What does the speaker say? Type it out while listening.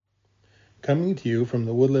coming to you from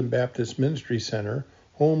the Woodland Baptist Ministry Center,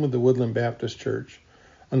 home of the Woodland Baptist Church,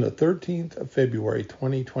 on the 13th of February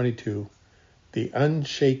 2022, the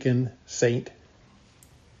Unshaken Saint.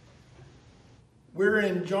 We're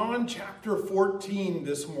in John chapter 14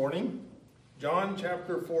 this morning. John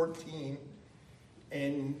chapter 14,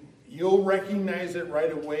 and you'll recognize it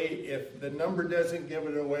right away if the number doesn't give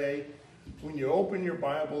it away. When you open your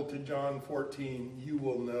Bible to John 14, you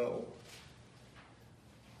will know.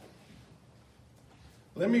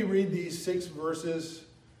 Let me read these 6 verses,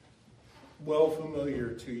 well familiar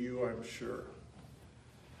to you, I'm sure.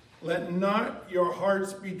 Let not your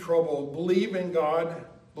hearts be troubled. Believe in God,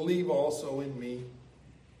 believe also in me.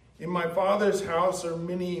 In my Father's house are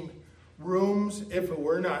many rooms. If it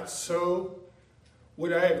were not so,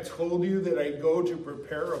 would I have told you that I go to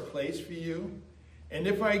prepare a place for you? And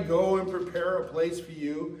if I go and prepare a place for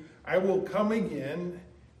you, I will come again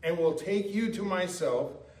and will take you to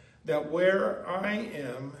myself, that where I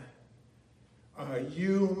am,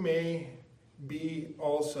 you may be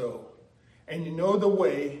also. And you know the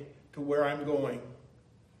way to where I'm going.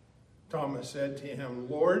 Thomas said to him,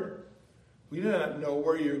 Lord, we do not know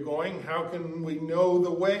where you're going. How can we know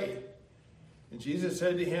the way? And Jesus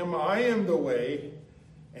said to him, I am the way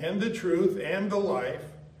and the truth and the life.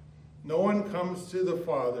 No one comes to the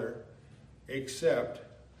Father except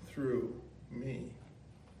through me.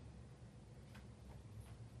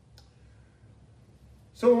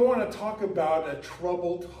 So I want to talk about a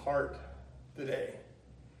troubled heart today.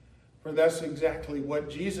 For that's exactly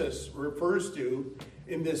what Jesus refers to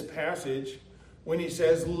in this passage when he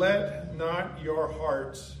says, let not your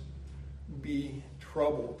hearts be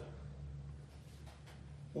troubled.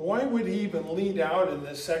 Why would he even lead out in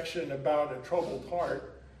this section about a troubled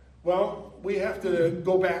heart? Well, we have to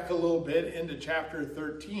go back a little bit into chapter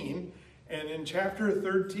 13. And in chapter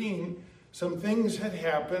 13, some things had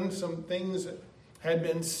happened, some things had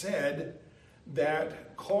been said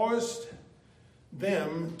that caused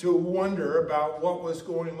them to wonder about what was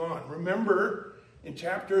going on. Remember, in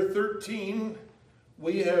chapter 13,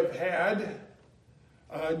 we have had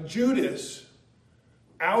Judas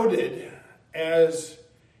outed as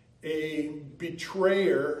a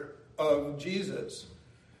betrayer of Jesus.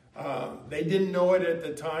 They didn't know it at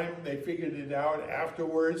the time. They figured it out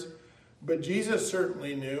afterwards. But Jesus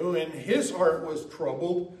certainly knew, and his heart was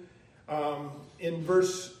troubled. In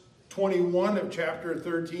verse 21 of chapter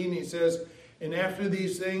 13, he says, and after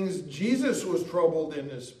these things, Jesus was troubled in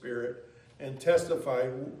his spirit and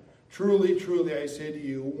testified, truly, truly, I say to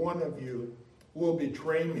you, one of you will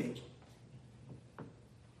betray me.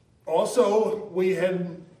 Also, we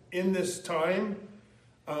had in this time,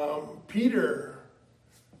 Peter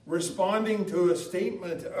responding to a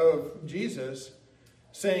statement of Jesus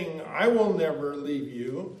saying, I will never leave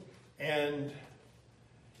you. And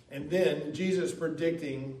then Jesus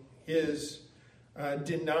predicting his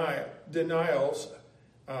denials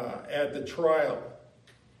at the trial.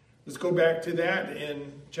 Let's go back to that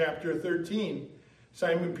in chapter 13.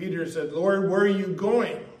 Simon Peter said, Lord, where are you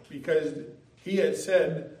going? Because he had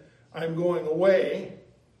said, I'm going away.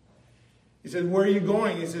 He said, where are you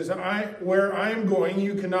going? He says, where I am going,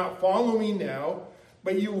 you cannot follow me now,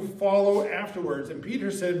 but you will follow afterwards. And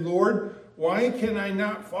Peter said, Lord, why can I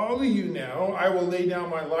not follow you now? I will lay down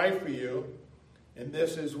my life for you. And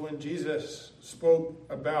this is when Jesus spoke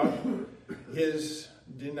about his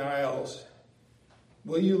denials.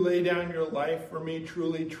 Will you lay down your life for me?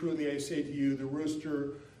 Truly, truly, I say to you, the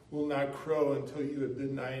rooster will not crow until you have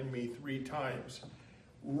denied me 3 times.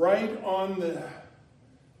 Right on the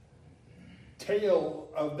tail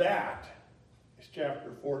of that is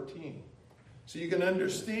chapter 14. So you can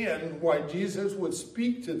understand why Jesus would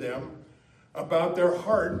speak to them about their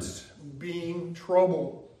hearts being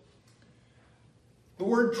troubled. The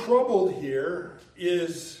word troubled here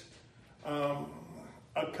is a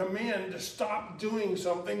command to stop doing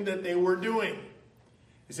something that they were doing.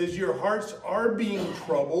 It says your hearts are being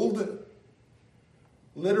troubled.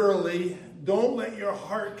 Literally, don't let your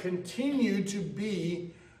heart continue to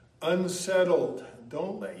be unsettled.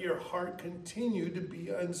 Don't let your heart continue to be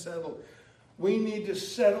unsettled. We need to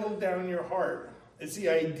settle down your heart. It's the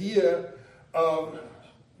idea of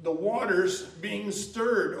the waters being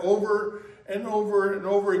stirred over and over and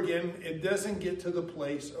over again. It doesn't get to the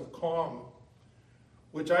place of calm,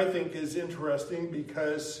 which I think is interesting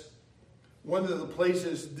because one of the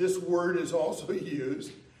places this word is also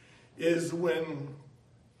used is when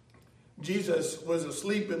Jesus was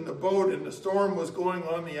asleep in the boat and the storm was going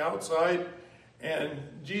on the outside, and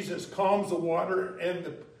Jesus calms the water,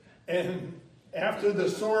 and after the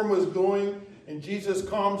storm was going and Jesus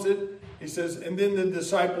calms it, he says, and then the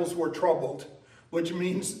disciples were troubled. which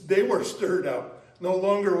means they were stirred up. No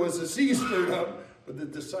longer was the sea stirred up, but the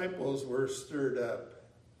disciples were stirred up.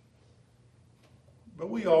 But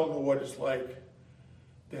we all know what it's like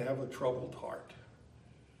to have a troubled heart.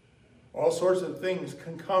 All sorts of things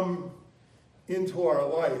can come into our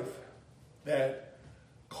life that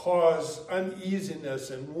cause uneasiness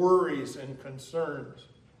and worries and concerns.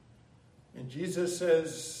 And Jesus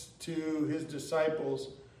says to his disciples,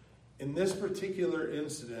 in this particular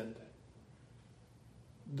incident,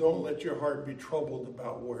 don't let your heart be troubled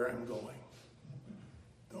about where I'm going.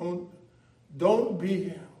 Don't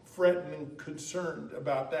be fretting and concerned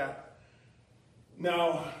about that.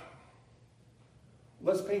 Now,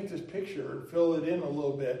 let's paint this picture and fill it in a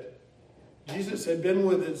little bit. Jesus had been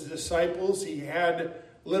with his disciples. He had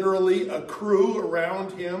literally a crew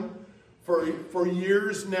around him for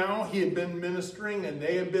years now. He had been ministering and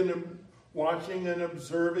they had been watching and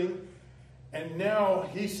observing. And now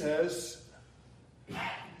he says,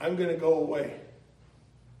 I'm going to go away.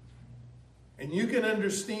 And you can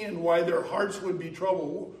understand why their hearts would be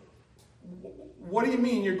troubled. What do you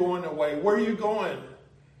mean you're going away? Where are you going?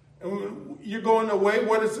 And you're going away?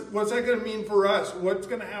 What's that going to mean for us? What's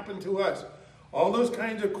going to happen to us? All those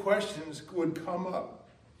kinds of questions would come up.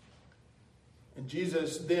 And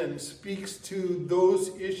Jesus then speaks to those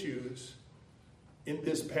issues in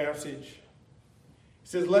this passage. He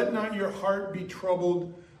says, let not your heart be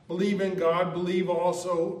troubled. Believe in God. Believe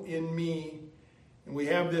also in me. And we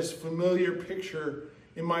have this familiar picture.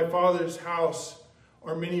 In my Father's house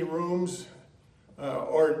are many rooms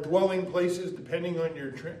or dwelling places, depending on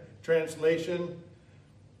your translation.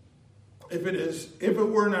 If it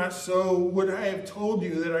were not so, would I have told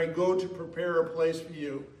you that I go to prepare a place for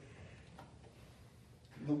you?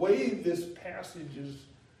 The way this passage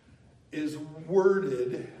is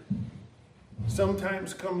worded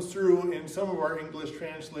sometimes comes through in some of our English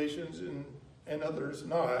translations and others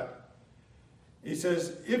not. He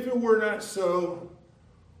says, if it were not so,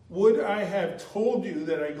 would I have told you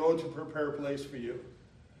that I go to prepare a place for you?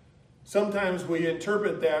 Sometimes we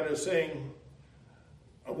interpret that as saying,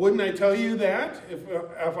 wouldn't I tell you that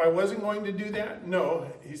if I wasn't going to do that? No,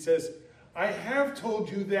 he says, I have told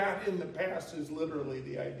you that in the past is literally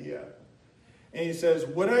the idea. And he says,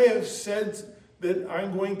 would I have said that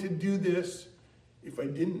I'm going to do this if I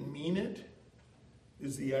didn't mean it?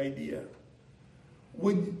 Is the idea.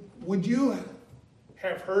 Would you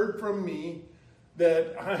have heard from me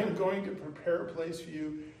that I'm going to prepare a place for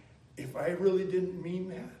you if I really didn't mean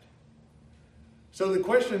that? So the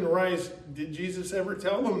question arises, did Jesus ever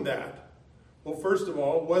tell them that? Well, first of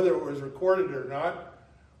all, whether it was recorded or not,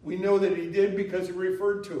 we know that he did because he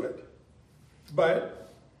referred to it.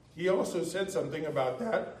 But he also said something about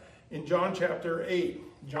that in John chapter 8.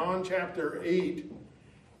 John chapter 8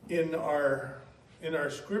 in our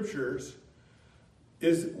scriptures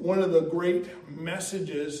is one of the great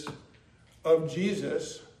messages of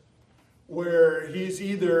Jesus, where he's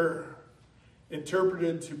either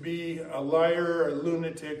interpreted to be a liar, a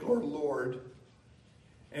lunatic, or Lord.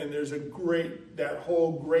 And there's that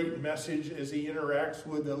whole great message as he interacts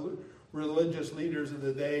with the religious leaders of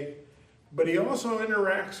the day. But he also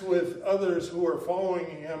interacts with others who are following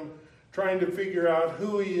him, trying to figure out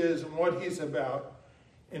who he is and what he's about.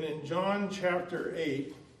 And in John chapter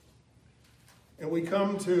 8, and we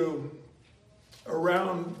come to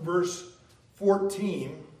around verse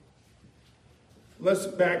 14. Let's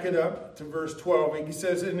back it up to verse 12. And he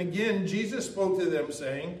says, and again, Jesus spoke to them,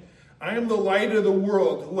 saying, I am the light of the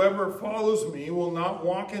world. Whoever follows me will not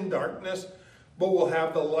walk in darkness, but will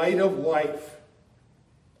have the light of life.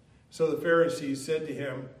 So the Pharisees said to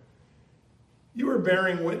him, you are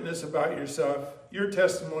bearing witness about yourself. Your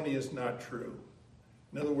testimony is not true.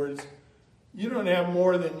 In other words, you don't have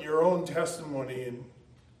more than your own testimony,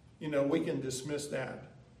 and we can dismiss that.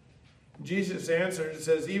 Jesus answered and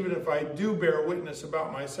says, even if I do bear witness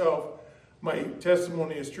about myself, my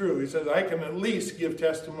testimony is true. He says, I can at least give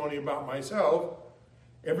testimony about myself.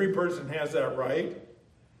 Every person has that right.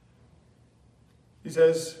 He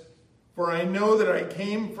says, for I know that I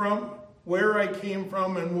came from where I came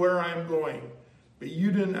from and where I'm going. But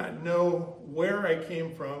you do not know where I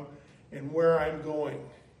came from and where I'm going.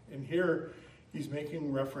 And here he's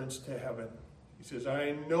making reference to heaven. He says,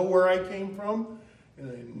 I know where I came from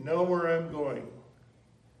and I know where I'm going.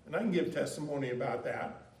 And I can give testimony about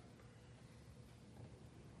that.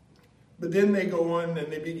 But then they go on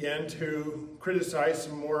and they begin to criticize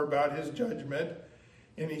some more about his judgment.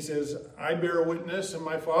 And he says, I bear witness and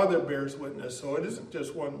my Father bears witness. So it isn't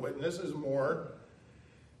just one witness, it's more.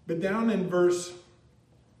 But down in verse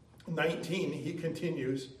 19, he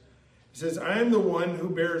continues, He says, I am the one who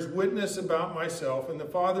bears witness about myself, and the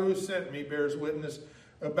Father who sent me bears witness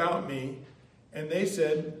about me. And they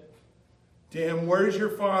said to him, where is your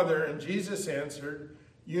Father? And Jesus answered,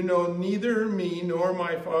 you know neither me nor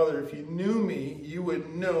my Father. If you knew me, you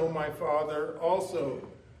would know my Father also.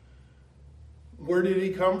 Where did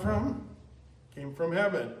he come from? Came from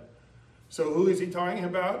heaven. So who is he talking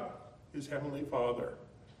about? His heavenly Father.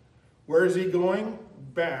 Where is he going?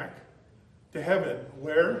 Back to heaven,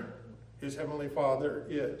 where his heavenly Father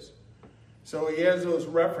is. So he has those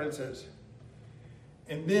references.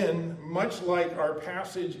 And then, much like our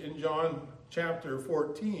passage in John chapter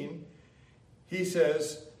 14, he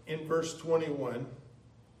says in verse 20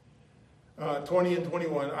 and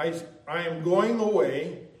 21, I am going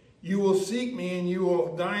away. You will seek me and you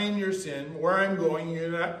will die in your sin. Where I'm going,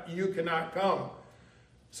 you cannot come.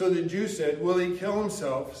 So the Jews said, will he kill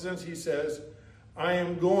himself, since he says, I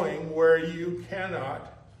am going where you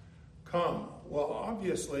cannot come? Well,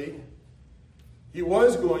 obviously, he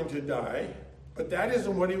was going to die, but that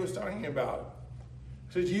isn't what he was talking about.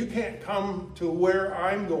 He says, you can't come to where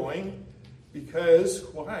I'm going, because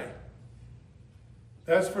why?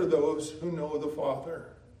 That's for those who know the Father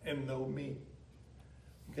and know me.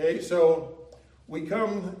 Okay, so we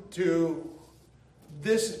come to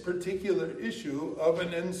this particular issue of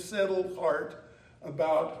an unsettled heart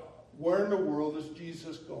about where in the world is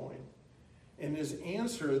Jesus going. And his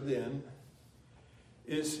answer then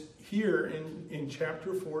is here in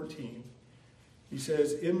chapter 14. He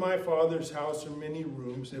says, in my Father's house are many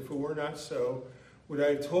rooms. If it were not so, would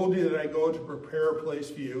I have told you that I go to prepare a place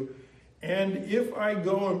for you? And if I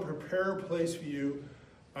go and prepare a place for you,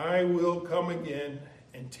 I will come again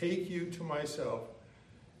and take you to myself,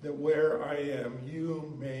 that where I am,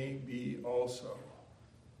 you may be also.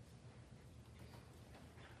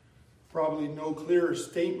 Probably no clearer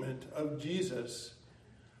statement of Jesus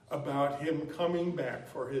about him coming back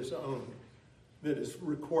for his own that is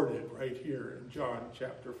recorded right here in John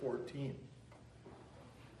chapter 14.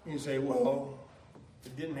 You say, well,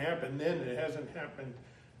 it didn't happen then, it hasn't happened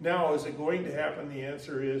now. Is it going to happen? The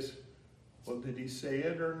answer is, well, did he say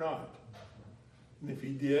it or not? And if he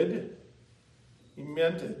did, he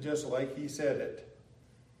meant it just like he said it.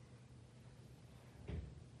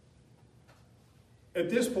 At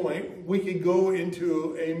this point, we could go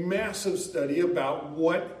into a massive study about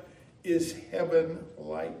what is heaven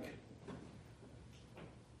like.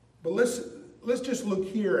 But let's just look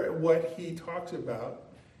here at what he talks about.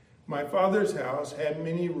 My Father's house had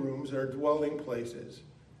many rooms, or dwelling places.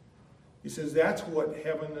 He says that's what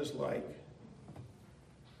heaven is like.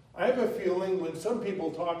 I have a feeling when some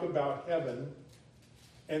people talk about heaven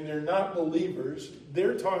and they're not believers,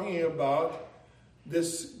 they're talking about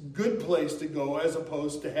this good place to go as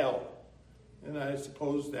opposed to hell. And I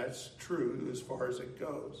suppose that's true as far as it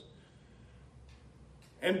goes.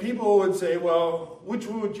 And people would say, well, which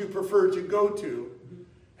one would you prefer to go to?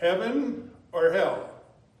 Heaven or hell?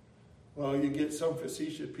 Well, you get some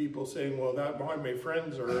facetious people saying, well, my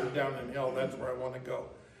friends are down in hell, that's where I want to go.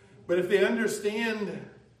 But if they understand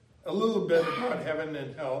a little bit about heaven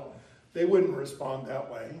and hell, they wouldn't respond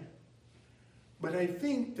that way. But I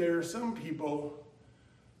think there are some people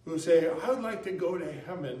who say, I would like to go to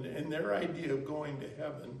heaven, and their idea of going to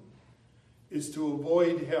heaven is to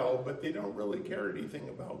avoid hell, but they don't really care anything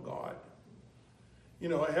about God. You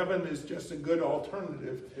know, heaven is just a good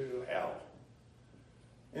alternative to hell.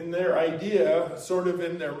 And their idea, sort of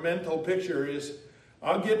in their mental picture, is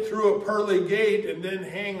I'll get through a pearly gate and then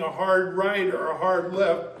hang a hard right or a hard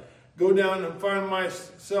left, go down and find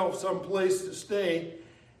myself some place to stay,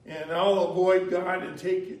 and I'll avoid God and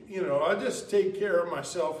I'll just take care of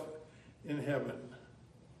myself in heaven.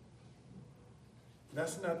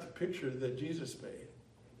 That's not the picture that Jesus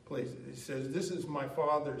places. He says, this is my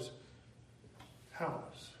Father's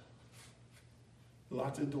house.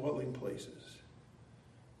 Lots of dwelling places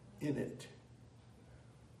in it.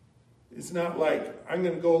 It's not like I'm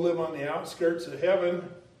going to go live on the outskirts of heaven,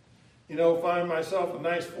 find myself a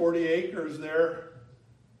nice 40 acres there,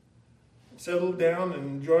 settle down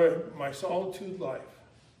and enjoy my solitude life.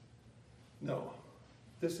 No,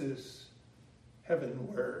 this is heaven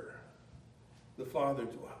where the Father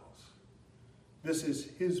dwells. This is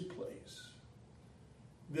his place.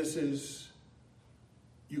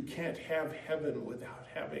 You can't have heaven without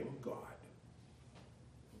having God.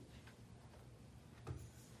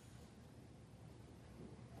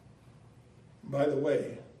 By the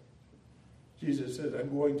way, Jesus said,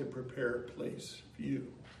 I'm going to prepare a place for you.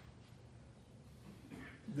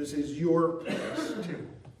 This is your place too.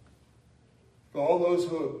 For all those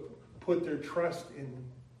who have put their trust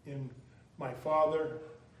in my Father,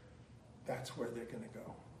 that's where they're going to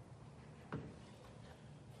go.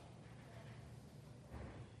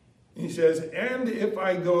 He says, and if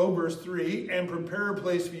I go, verse 3, and prepare a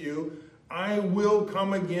place for you, I will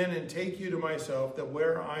come again and take you to myself, that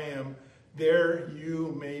where I am, there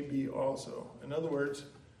you may be also. In other words,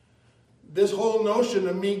 this whole notion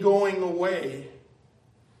of me going away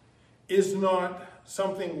is not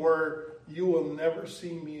something where you will never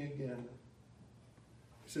see me again.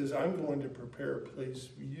 He says, I'm going to prepare a place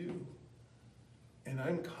for you, and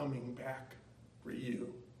I'm coming back for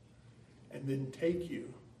you, and then take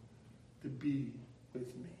you to be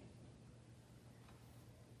with me.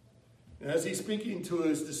 And as he's speaking to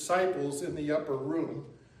his disciples in the upper room,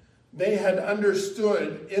 they had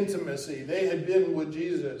understood intimacy. They had been with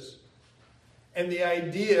Jesus. And the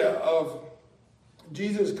idea of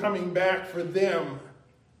Jesus coming back for them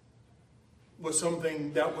was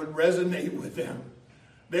something that would resonate with them.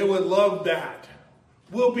 They would love that.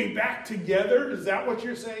 We'll be back together? Is that what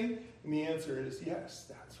you're saying? And the answer is yes,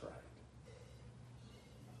 that's right.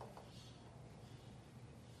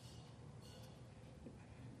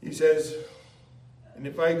 He says, and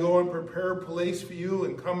if I go and prepare a place for you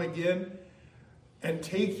and come again and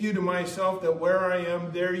take you to myself, that where I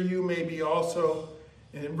am, there you may be also.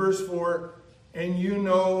 And in verse 4, and you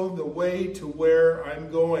know the way to where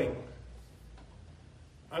I'm going.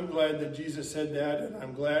 I'm glad that Jesus said that, and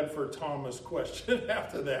I'm glad for Thomas' question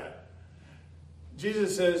after that.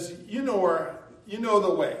 Jesus says, you know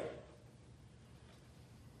the way.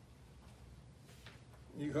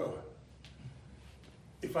 You go,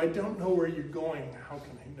 if I don't know where you're going, how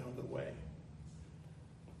can I know the way?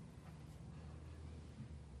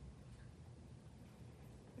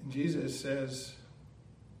 And Jesus says,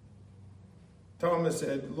 Thomas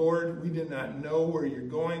said, Lord, we do not know where you're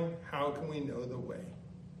going. How can we know the way?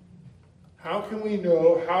 How can we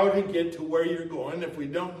know how to get to where you're going if we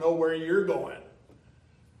don't know where you're going?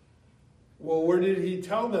 Well, where did he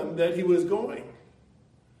tell them that he was going?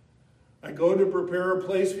 I go to prepare a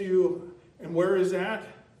place for you. And where is that?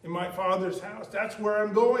 In my Father's house. That's where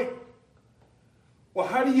I'm going. Well,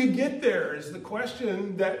 how do you get there is the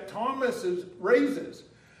question that Thomas raises.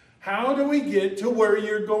 How do we get to where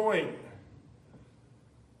you're going?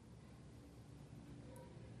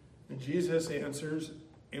 And Jesus answers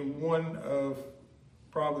in one of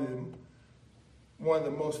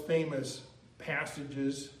the most famous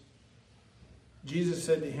passages. Jesus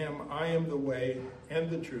said to him, I am the way and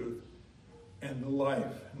the truth and the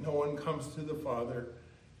life. No one comes to the Father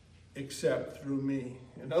except through me.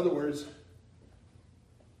 In other words,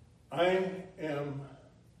 I am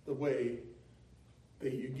the way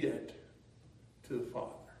that you get to the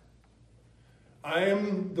Father. I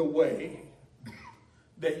am the way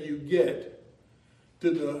that you get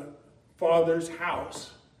to the Father's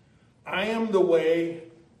house. I am the way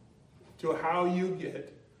to how you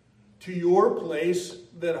get to your place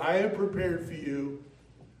that I have prepared for you.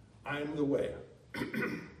 I'm the way.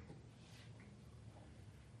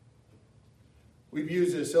 We've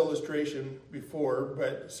used this illustration before,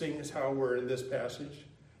 but seeing as how we're in this passage,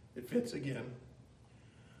 it fits again.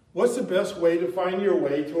 What's the best way to find your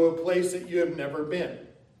way to a place that you have never been?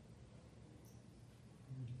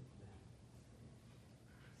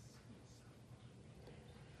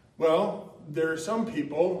 Well, there are some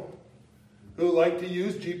people who like to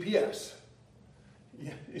use GPS.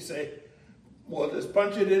 You say, well, just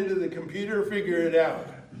punch it into the computer, figure it out.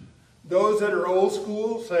 Those that are old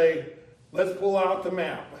school say, let's pull out the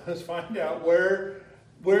map. Let's find out where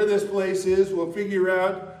this place is. We'll figure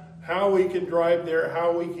out how we can drive there,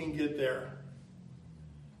 how we can get there.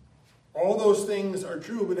 All those things are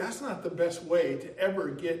true, but that's not the best way to ever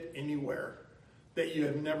get anywhere that you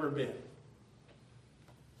have never been.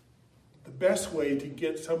 The best way to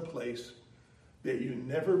get someplace that you've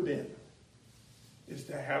never been is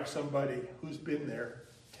to have somebody who's been there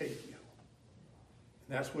take you.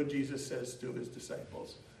 And that's what Jesus says to his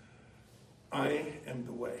disciples. I am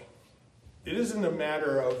the way. It isn't a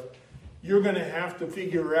matter of you're going to have to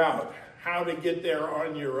figure out how to get there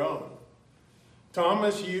on your own.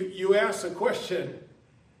 Thomas, you asked a question.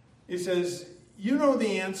 He says, you know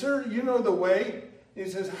the answer. You know the way. He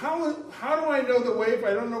says, how do I know the way if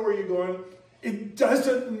I don't know where you're going? It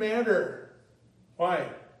doesn't matter. Why?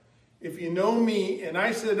 If you know me and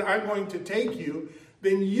I said I'm going to take you,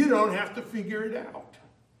 then you don't have to figure it out.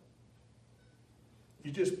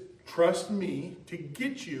 You just trust me to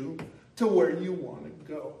get you to where you want to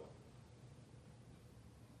go.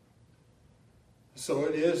 So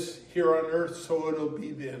it is here on earth, so it'll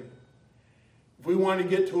be then. If we want to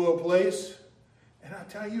get to a place, and I'll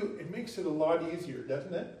tell you, it makes it a lot easier,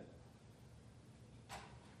 doesn't it?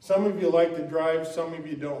 Some of you like to drive, some of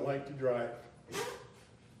you don't like to drive.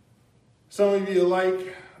 Some of you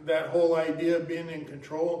like that whole idea of being in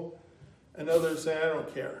control. and others say, I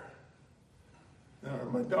don't care. Now,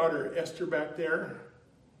 my daughter Esther back there,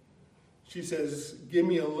 she says, give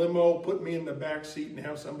me a limo, put me in the back seat, and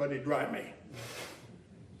have somebody drive me.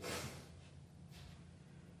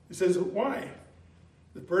 He says, why?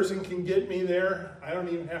 The person can get me there. I don't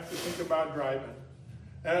even have to think about driving.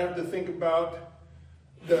 I don't have to think about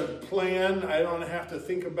the plan. I don't have to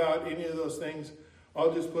think about any of those things.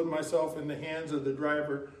 I'll just put myself in the hands of the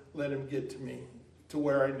driver, let him get to me, to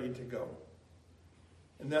where I need to go.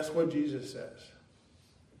 And that's what Jesus says.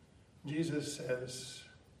 Jesus says,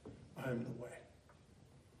 I'm the way.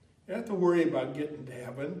 You don't have to worry about getting to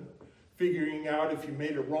heaven, figuring out if you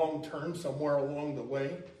made a wrong turn somewhere along the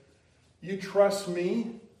way. You trust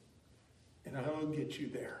me, and I will get you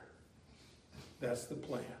there. That's the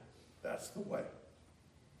plan. That's the way.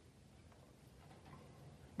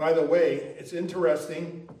 By the way, it's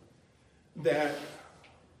interesting that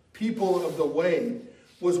people of the way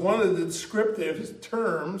was one of the descriptive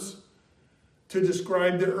terms to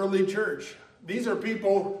describe the early church. These are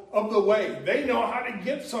people of the way. They know how to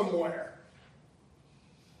get somewhere.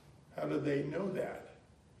 How do they know that?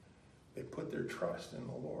 They put their trust in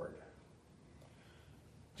the Lord.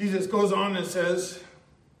 Jesus goes on and says,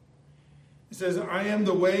 I am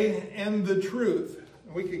the way and the truth.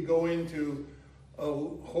 We could go into a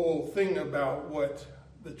whole thing about what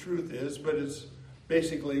the truth is, but it's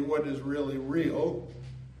basically what is really real.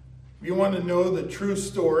 If you want to know the true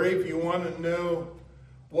story, if you want to know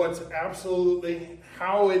what's absolutely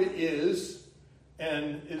how it is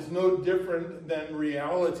and is no different than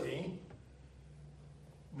reality,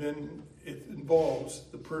 then it involves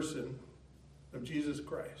the person of Jesus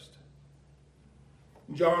Christ.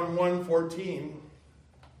 John 1:14,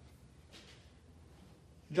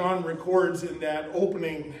 John records in that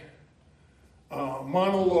opening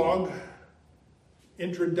monologue,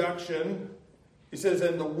 introduction, he says,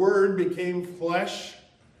 and the Word became flesh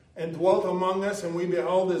and dwelt among us, and we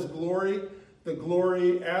beheld his glory, the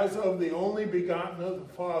glory as of the only begotten of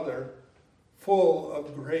the Father, full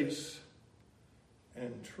of grace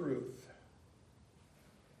and truth.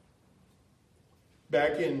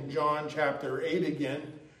 Back in John chapter 8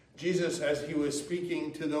 again, Jesus, as he was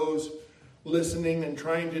speaking to those listening and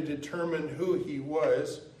trying to determine who he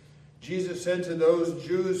was, Jesus said to those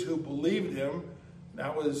Jews who believed him,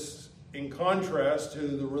 that was in contrast to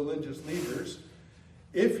the religious leaders,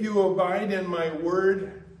 if you abide in my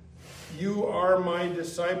word, you are my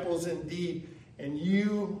disciples indeed, and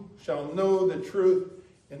you shall know the truth,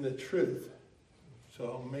 and the truth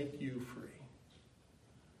shall make you free.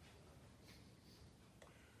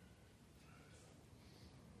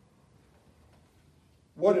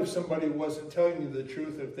 What if somebody wasn't telling you the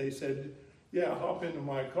truth if they said, yeah, hop into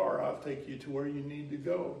my car, I'll take you to where you need to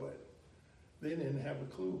go, but they didn't have a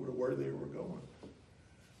clue where they were going.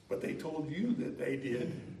 But they told you that they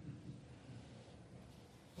did.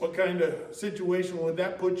 What kind of situation would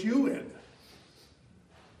that put you in?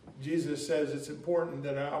 Jesus says it's important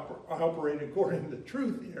that I operate according to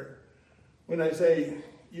truth here. When I say,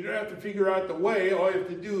 you don't have to figure out the way, all you have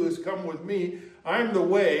to do is come with me. I'm the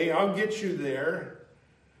way, I'll get you there.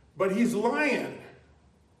 But he's lying.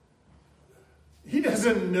 He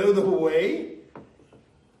doesn't know the way.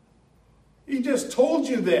 He just told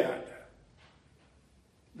you that.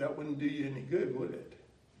 That wouldn't do you any good, would it?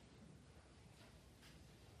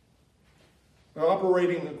 Well,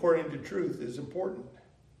 operating according to truth is important.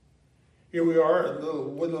 Here we are at the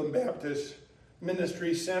Woodland Baptist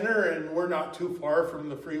Ministry Center, and we're not too far from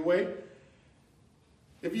the freeway.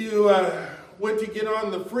 If you went to get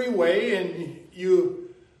on the freeway and you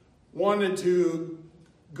wanted to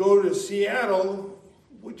go to Seattle,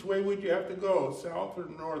 which way would you have to go? South or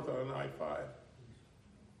north on I-5?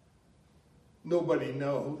 Nobody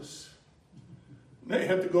knows. They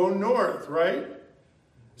have to go north, right?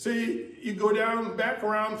 So you go down, back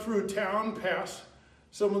around through town, past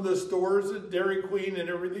some of the stores at Dairy Queen and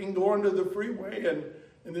everything, go onto the freeway,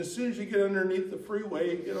 and as soon as you get underneath the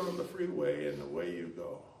freeway, you get on the freeway, and away you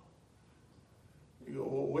go. You go,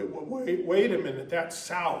 well, wait a minute, that's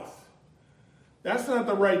south. That's not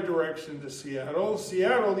the right direction to Seattle.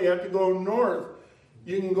 Seattle, you have to go north.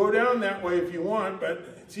 You can go down that way if you want, but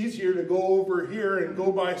it's easier to go over here and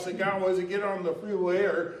go by Sagawas and get on the freeway,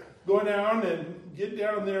 or go down and get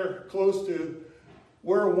down there close to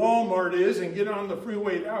where Walmart is and get on the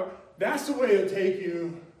freeway down. That's the way to take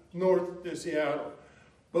you north to Seattle.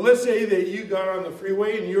 But let's say that you got on the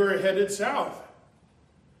freeway and you were headed south.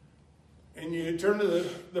 And you turn to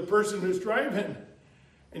the person who's driving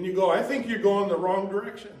and you go, I think you're going the wrong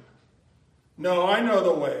direction. No, I know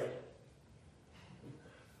the way.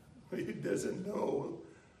 He doesn't know.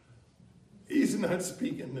 He's not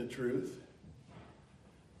speaking the truth.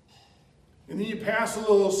 And then you pass a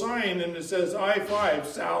little sign and it says I-5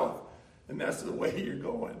 south, and that's the way you're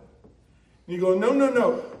going. And you go,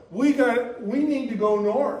 no, we need to go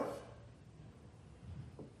north.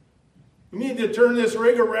 We need to turn this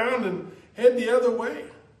rig around and head the other way.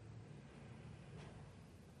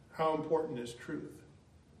 How important is truth?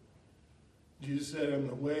 Jesus said, I'm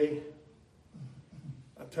the way.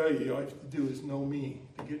 I'll tell you, all you have to do is know me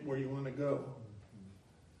to get where you want to go.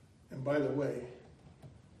 And by the way,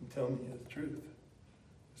 I'm telling you the truth,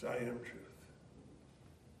 because I am truth.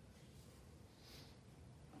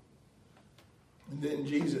 And then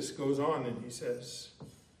Jesus goes on and he says,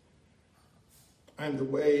 I'm the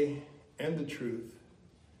way and the truth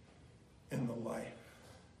and the life.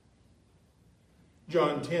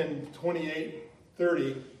 John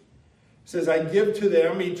 10:28-30 says, I give to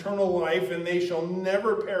them eternal life, and they shall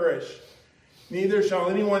never perish. Neither shall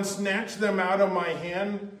anyone snatch them out of my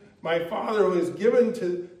hand. My Father who has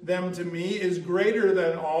given them to me is greater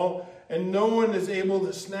than all, and no one is able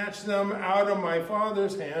to snatch them out of my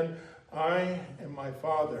Father's hand. I and my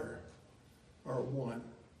Father are one.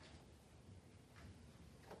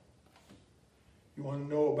 You want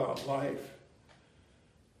to know about life,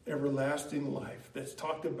 everlasting life that's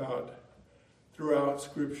talked about throughout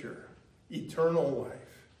Scripture, eternal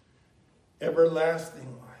life,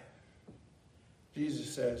 everlasting life.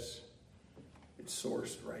 Jesus says it's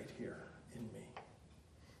sourced right here in me.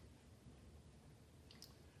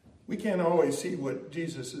 We can't always see what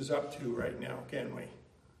Jesus is up to right now, can we?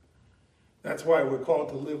 That's why we're called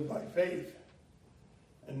to live by faith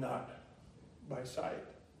and not by sight.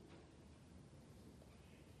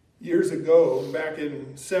 Years ago, back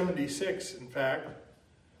in 76, in fact,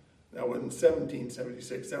 that wasn't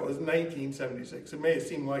 1776, that was 1976. It may have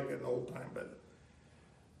seemed like an old time, but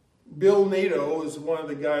Bill Nato is one of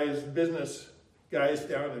the business guys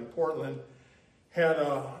down in Portland, had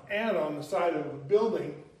an ad on the side of a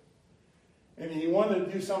building, and he wanted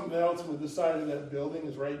to do something else with the side of that building.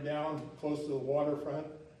 It's right down close to the waterfront.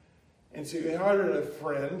 And so he hired a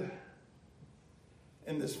friend,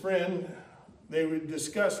 and this friend, they would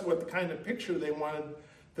discuss what the kind of picture they wanted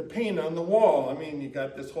to paint on the wall. I mean, you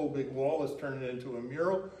got this whole big wall, let's turn it into a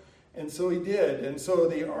mural. And so he did. And so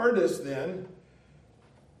the artist then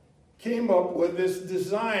came up with this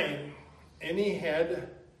design, and he had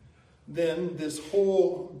then this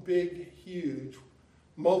whole big, huge,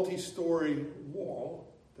 multi-story wall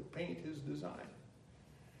to paint his design.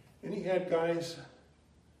 And he had guys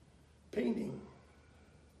painting.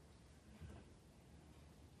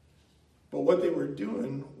 But what they were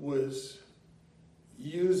doing was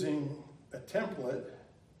using a template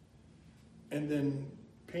and then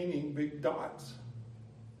painting big dots.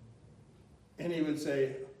 And he would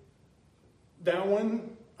say, that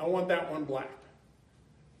one, I want that one black.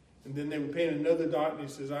 And then they would paint another dot, and he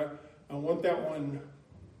says, I want that one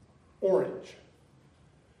orange.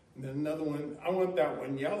 And then another one, I want that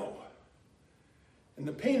one yellow. And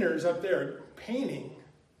the painter's up there painting,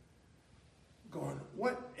 going,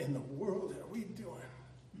 what in the world are we doing?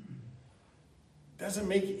 Doesn't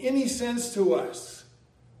make any sense to us.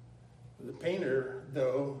 The painter,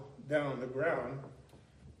 though, down on the ground,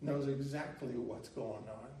 knows exactly what's going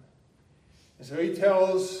on. And so he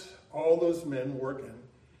tells all those men working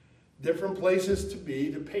different places to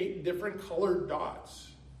be, to paint different colored dots.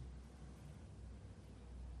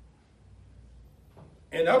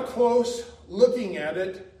 And up close, looking at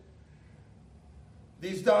it,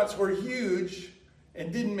 these dots were huge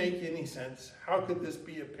and didn't make any sense. How could this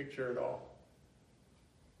be a picture at all?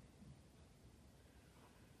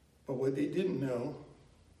 But what they didn't know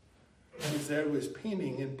is that it was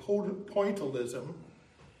painting in pointillism.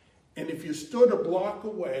 And if you stood a block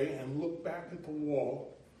away and looked back at the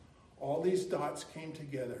wall, all these dots came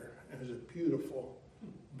together. It was a beautiful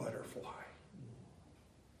butterfly.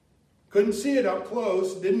 Couldn't see it up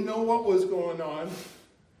close, didn't know what was going on,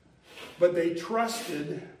 but they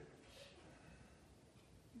trusted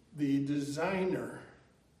the designer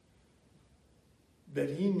that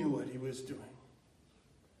he knew what he was doing.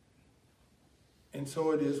 And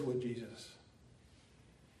so it is with Jesus.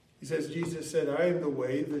 He says, Jesus said, I am the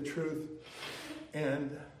way, the truth,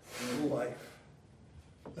 and the life.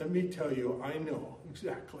 Let me tell you, I know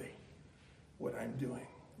exactly what I'm doing.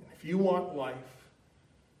 And if you want life,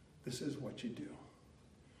 this is what you do.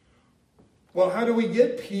 Well, how do we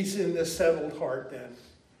get peace in this settled heart then?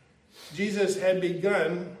 Jesus had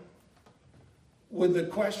begun with a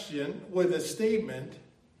question, with a statement,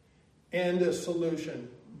 and a solution.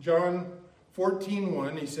 John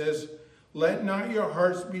 14:1, he says, let not your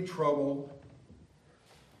hearts be troubled.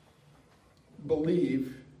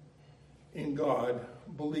 Believe in God.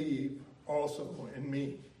 Believe also in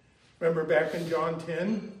me. Remember back in John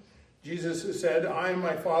 10, Jesus said, I and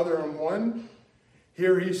my Father are one.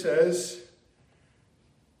 Here he says,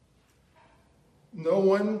 no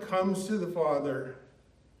one comes to the Father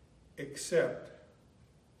except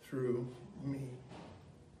through me.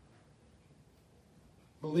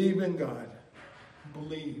 Believe in God.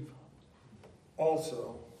 Believe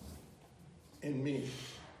also in me.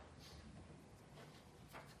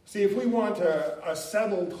 See, if we want a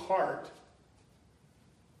settled heart,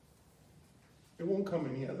 it won't come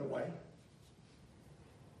any other way.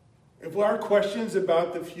 If our questions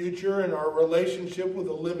about the future and our relationship with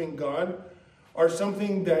the living God are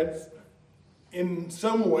something that in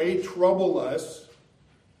some way trouble us,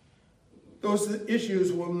 those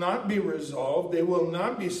issues will not be resolved. They will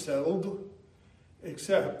not be settled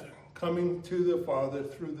except coming to the Father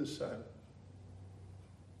through the Son.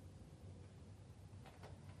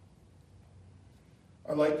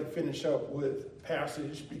 I'd like to finish up with a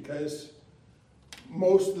passage because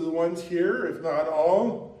most of the ones here, if not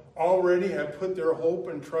all, already have put their hope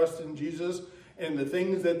and trust in Jesus and the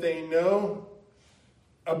things that they know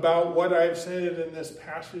about what I've said in this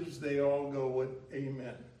passage, they all go with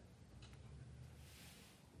amen.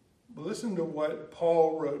 But listen to what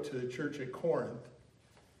Paul wrote to the church at Corinth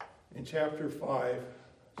in chapter 5,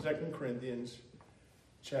 2 Corinthians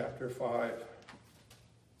chapter 5.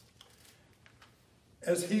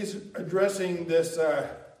 As he's addressing this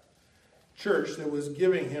church that was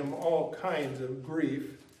giving him all kinds of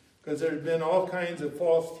grief, because there had been all kinds of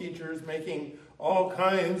false teachers making all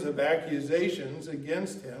kinds of accusations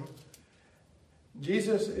against him,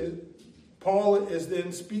 Paul is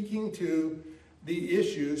then speaking to the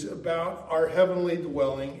issues about our heavenly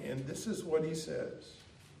dwelling, and this is what he says.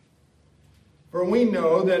 For we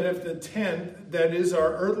know that if the tent that is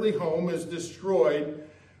our earthly home is destroyed,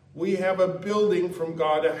 we have a building from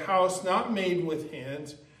God, a house not made with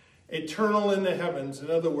hands, eternal in the heavens. In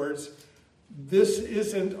other words, this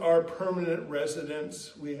isn't our permanent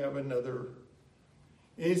residence. We have another.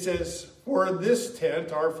 And he says, for this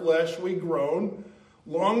tent, our flesh, we groan,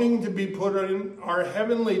 longing to be put in our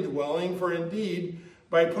heavenly dwelling. For indeed,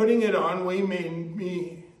 by putting it on, we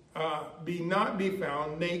may not be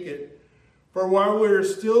found naked. For while we are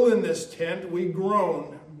still in this tent, we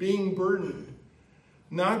groan, being burdened.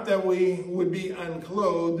 Not that we would be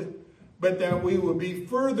unclothed, but that we would be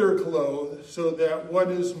further clothed, so that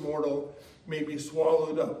what is mortal may be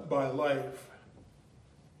swallowed up by life.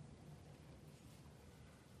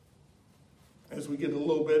 As we get a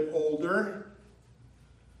little bit older,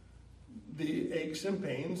 the aches and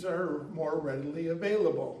pains are more readily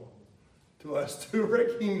available to us to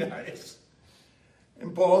recognize.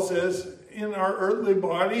 And Paul says, in our earthly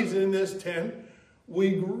bodies, in this tent,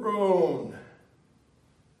 we groan.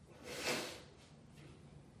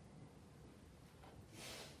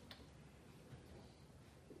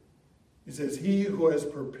 He says, he who has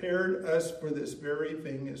prepared us for this very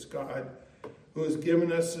thing is God, who has given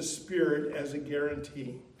us the Spirit as a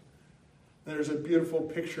guarantee. There's a beautiful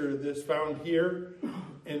picture that's found here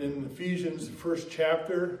and in Ephesians, the first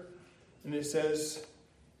chapter. And it says,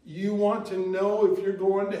 you want to know if you're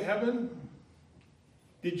going to heaven?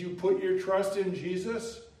 Did you put your trust in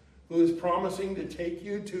Jesus, who is promising to take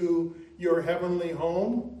you to your heavenly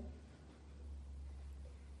home?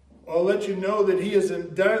 I'll let you know that he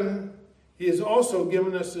isn't done. He has also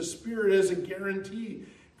given us the Spirit as a guarantee.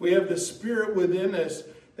 If we have the Spirit within us,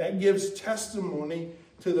 that gives testimony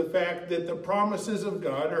to the fact that the promises of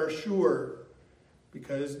God are sure,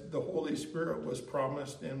 because the Holy Spirit was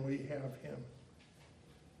promised and we have him.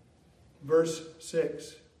 Verse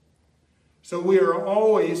 6. So we are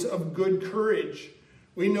always of good courage.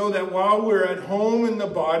 We know that while we're at home in the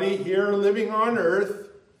body, here living on earth,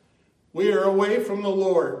 we are away from the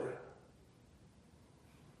Lord.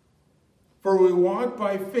 For we walk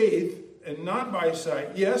by faith and not by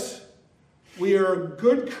sight. Yes, we are of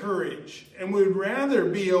good courage, and we'd rather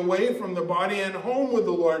be away from the body and home with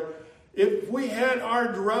the Lord. If we had our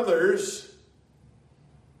druthers,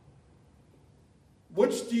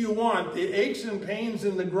 which do you want? The aches and pains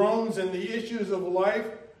and the groans and the issues of life?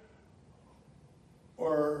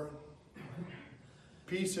 Or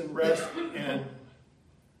peace and rest and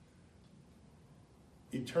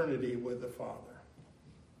eternity with the Father?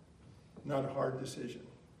 Not a hard decision.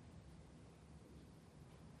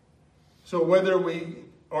 So whether we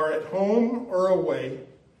are at home or away,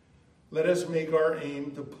 let us make our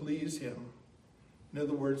aim to please him. In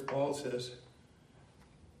other words, Paul says,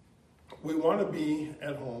 we want to be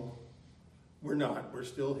at home. We're not. We're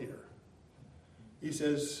still here. He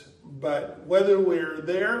says, but whether we're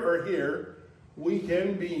there or here, we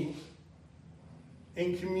can be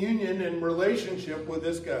in communion and relationship with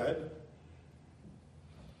this God,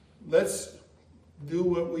 let's do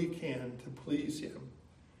what we can to please him.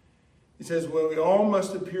 He says, well, we all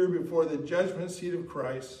must appear before the judgment seat of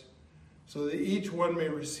Christ, so that each one may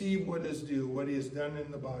receive what is due, what he has done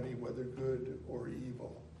in the body, whether good or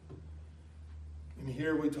evil. And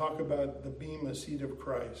here we talk about the bema seat of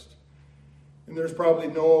Christ. And there's probably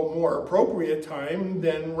no more appropriate time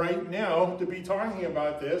than right now to be talking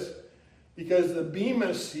about this, because the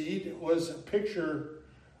bema seat was a picture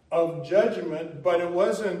of judgment, but it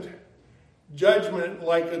wasn't judgment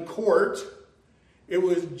like a court. It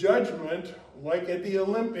was judgment like at the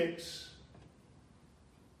Olympics.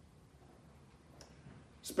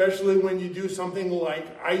 Especially when you do something like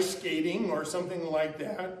ice skating or something like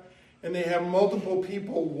that, and they have multiple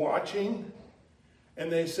people watching, and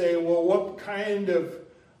they say, well, what kind of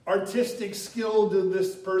artistic skill did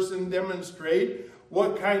this person demonstrate?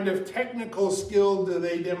 What kind of technical skill do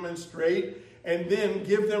they demonstrate? And then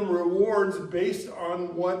give them rewards based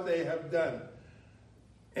on what they have done.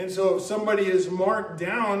 And so if somebody is marked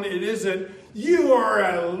down, it isn't, you are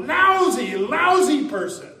a lousy, lousy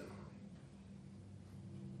person.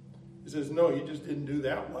 He says, no, you just didn't do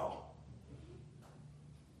that well.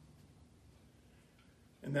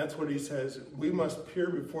 And that's what he says. We must appear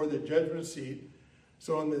before the judgment seat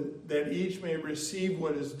so that each may receive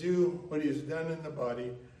what is due, what he has done in the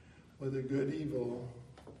body, whether good, evil.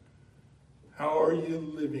 How are you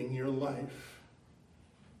living your life?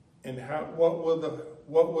 And what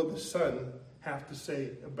will the Son have to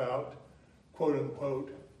say about, quote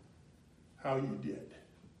unquote, how you did?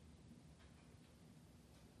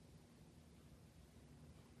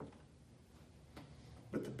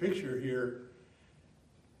 But the picture here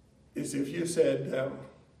is if you said,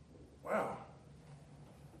 wow,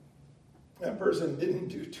 that person didn't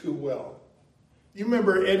do too well. You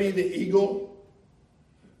remember Eddie the Eagle?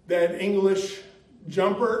 That English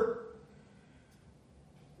jumper?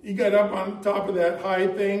 He got up on top of that high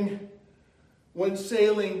thing, went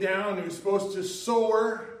sailing down. He was supposed to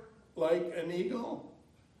soar like an eagle.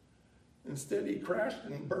 Instead, he crashed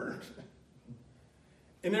and burned.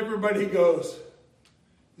 And everybody goes,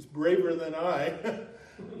 he's braver than I.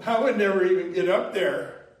 I would never even get up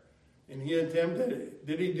there. And he attempted it.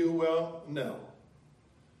 Did he do well? No.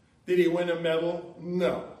 Did he win a medal?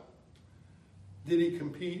 No. Did he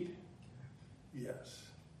compete? Yes.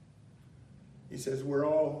 He says we're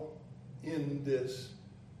all in this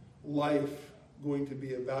life going to be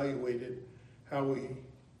evaluated how we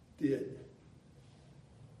did.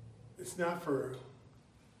 It's not for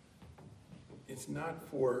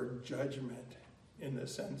judgment in the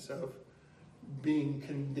sense of being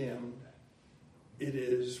condemned. It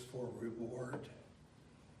is for reward.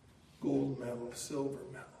 Gold medal, silver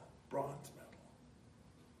medal, bronze medal.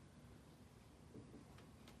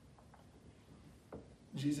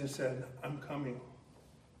 Jesus said, I'm coming.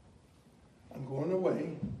 I'm going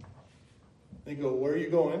away. They go, where are you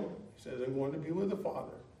going? He says, I'm going to be with the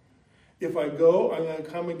Father. If I go, I'm going to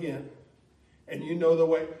come again. And you know the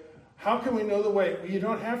way. How can we know the way? Well, you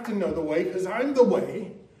don't have to know the way because I'm the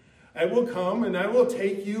way. I will come and I will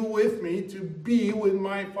take you with me to be with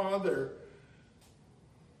my Father.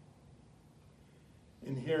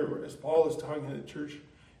 And here, as Paul is talking to the church,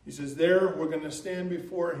 he says, there we're going to stand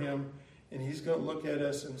before him and he's going to look at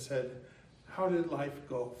us and said, how did life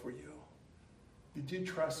go for you? Did you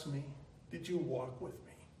trust me? Did you walk with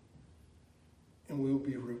me? And we will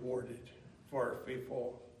be rewarded for our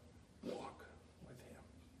faithful walk with him.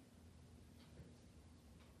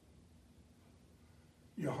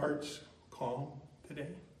 Your heart's calm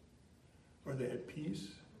today? Are they at peace?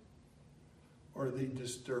 Or are they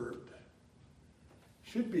disturbed?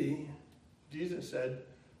 Should be, Jesus said,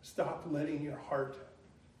 stop letting your heart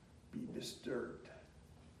be disturbed.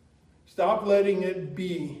 Stop letting it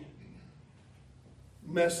be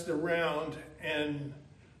messed around and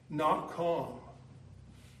not calm.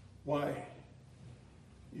 Why?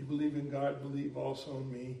 You believe in God, believe also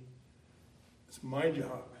in me. It's my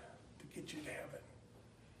job to get you to heaven.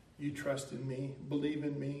 You trust in me, believe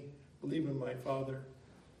in my Father.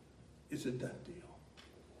 It's a done deal.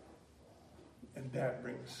 And that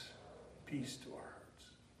brings peace to our hearts.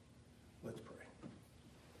 Let's pray.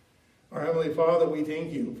 Our Heavenly Father, we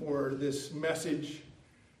thank you for this message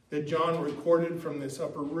that John recorded from this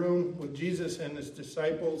upper room with Jesus and his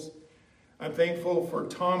disciples. I'm thankful for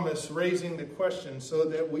Thomas raising the question so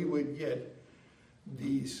that we would get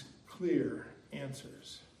these clear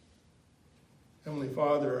answers. Heavenly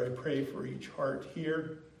Father, I pray for each heart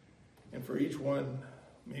here and for each one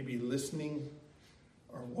maybe listening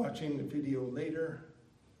or watching the video later,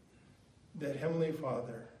 that Heavenly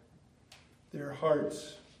Father, their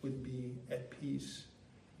hearts would be at peace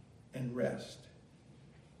and rest.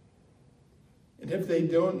 And if they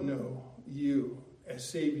don't know you as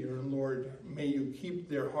Savior and Lord, may you keep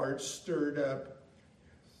their hearts stirred up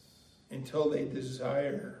until they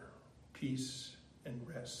desire peace and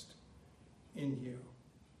rest in you.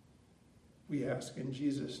 We ask in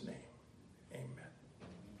Jesus' name.